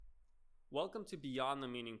Welcome to Beyond the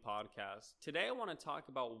Meaning podcast. Today I want to talk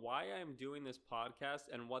about why I am doing this podcast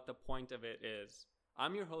and what the point of it is.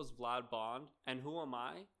 I'm your host Vlad Bond, and who am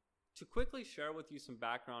I? To quickly share with you some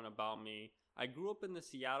background about me, I grew up in the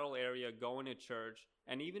Seattle area going to church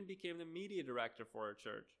and even became the media director for a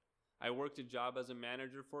church. I worked a job as a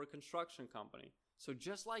manager for a construction company. So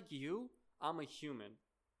just like you, I'm a human.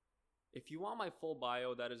 If you want my full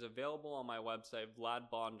bio, that is available on my website,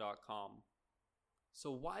 vladbond.com. So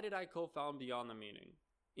why did I co-found Beyond the Meaning?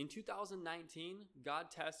 In 2019, God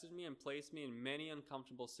tested me and placed me in many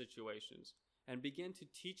uncomfortable situations and began to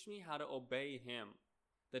teach me how to obey Him.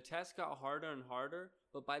 The test got harder and harder,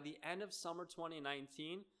 but by the end of summer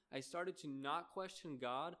 2019, I started to not question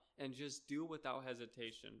God and just do without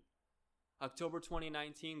hesitation. October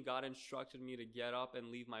 2019, God instructed me to get up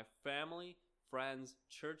and leave my family, friends,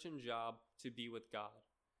 church, and job to be with God.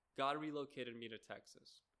 God relocated me to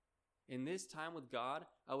Texas. In this time with God,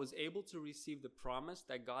 I was able to receive the promise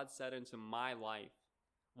that God set into my life.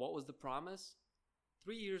 What was the promise?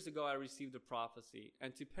 3 years ago, I received a prophecy,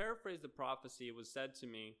 and to paraphrase the prophecy, it was said to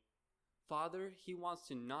me, Father, He wants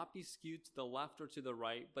to not be skewed to the left or to the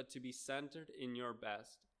right, but to be centered in your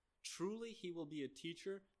best. Truly, He will be a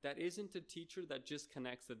teacher that isn't a teacher that just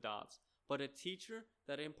connects the dots, but a teacher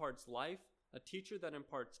that imparts life, a teacher that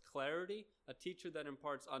imparts clarity, a teacher that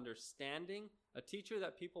imparts understanding, a teacher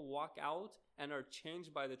that people walk out and are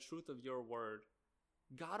changed by the truth of your word.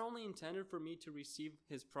 God only intended for me to receive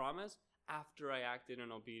His promise after I acted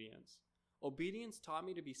in obedience. Obedience taught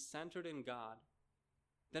me to be centered in God.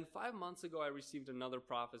 Then 5 months ago, I received another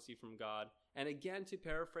prophecy from God, and again, to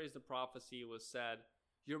paraphrase the prophecy, it was said,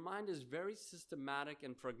 your mind is very systematic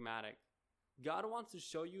and pragmatic. God wants to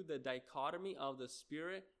show you the dichotomy of the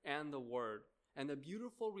Spirit and the Word, and the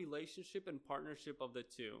beautiful relationship and partnership of the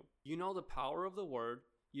two. You know the power of the Word,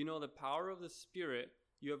 you know the power of the Spirit,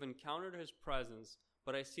 you have encountered His presence,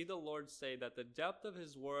 but I see the Lord say that the depth of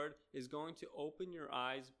His Word is going to open your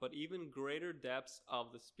eyes, but even greater depths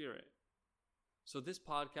of the Spirit. So this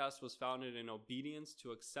podcast was founded in obedience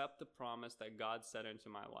to accept the promise that God set into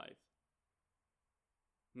my life.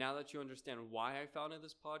 Now that you understand why I founded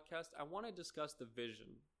this podcast, I want to discuss the vision.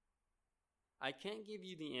 I can't give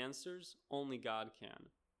you the answers, only God can.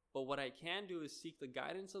 But what I can do is seek the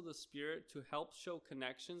guidance of the Spirit to help show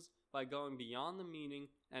connections by going beyond the meaning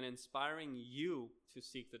and inspiring you to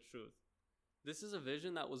seek the truth. This is a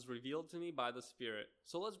vision that was revealed to me by the Spirit.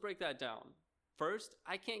 So let's break that down. First,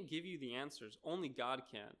 I can't give you the answers, only God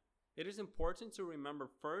can. It is important to remember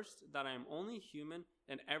first that I am only human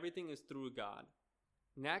and everything is through God.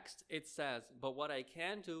 Next, it says, but what I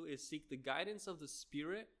can do is seek the guidance of the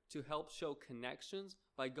Spirit to help show connections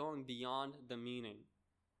by going beyond the meaning.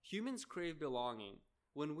 Humans crave belonging.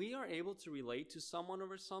 When we are able to relate to someone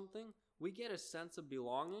over something, we get a sense of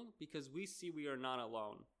belonging because we see we are not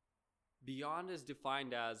alone. Beyond is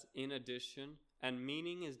defined as in addition, and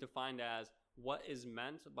meaning is defined as what is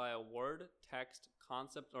meant by a word, text,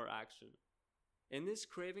 concept, or action. In this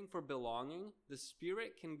craving for belonging, the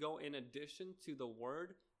Spirit can go in addition to the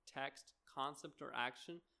word, text, concept, or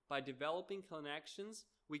action by developing connections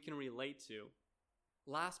we can relate to.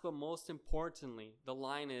 Last but most importantly, the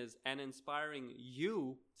line is, and inspiring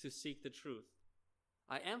you to seek the truth.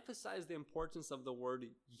 I emphasize the importance of the word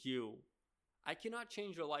you. I cannot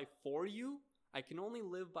change your life for you. I can only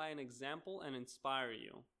live by an example and inspire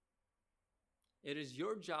you. It is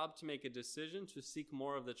your job to make a decision to seek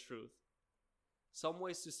more of the truth. Some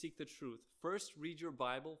ways to seek the truth. First, read your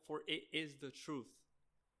Bible, for it is the truth.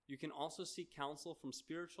 You can also seek counsel from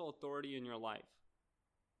spiritual authority in your life.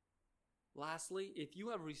 Lastly, if you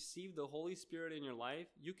have received the Holy Spirit in your life,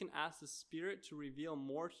 you can ask the Spirit to reveal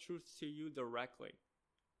more truth to you directly.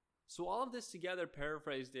 So all of this together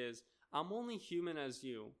paraphrased is, I'm only human as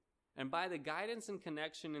you, and by the guidance and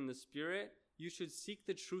connection in the Spirit, you should seek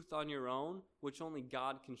the truth on your own, which only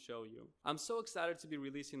God can show you. I'm so excited to be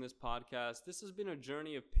releasing this podcast. This has been a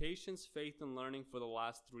journey of patience, faith, and learning for the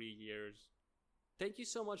last 3 years. Thank you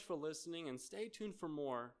so much for listening, and stay tuned for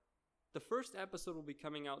more. The first episode will be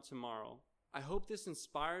coming out tomorrow. I hope this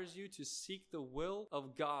inspires you to seek the will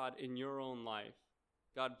of God in your own life.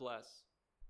 God bless.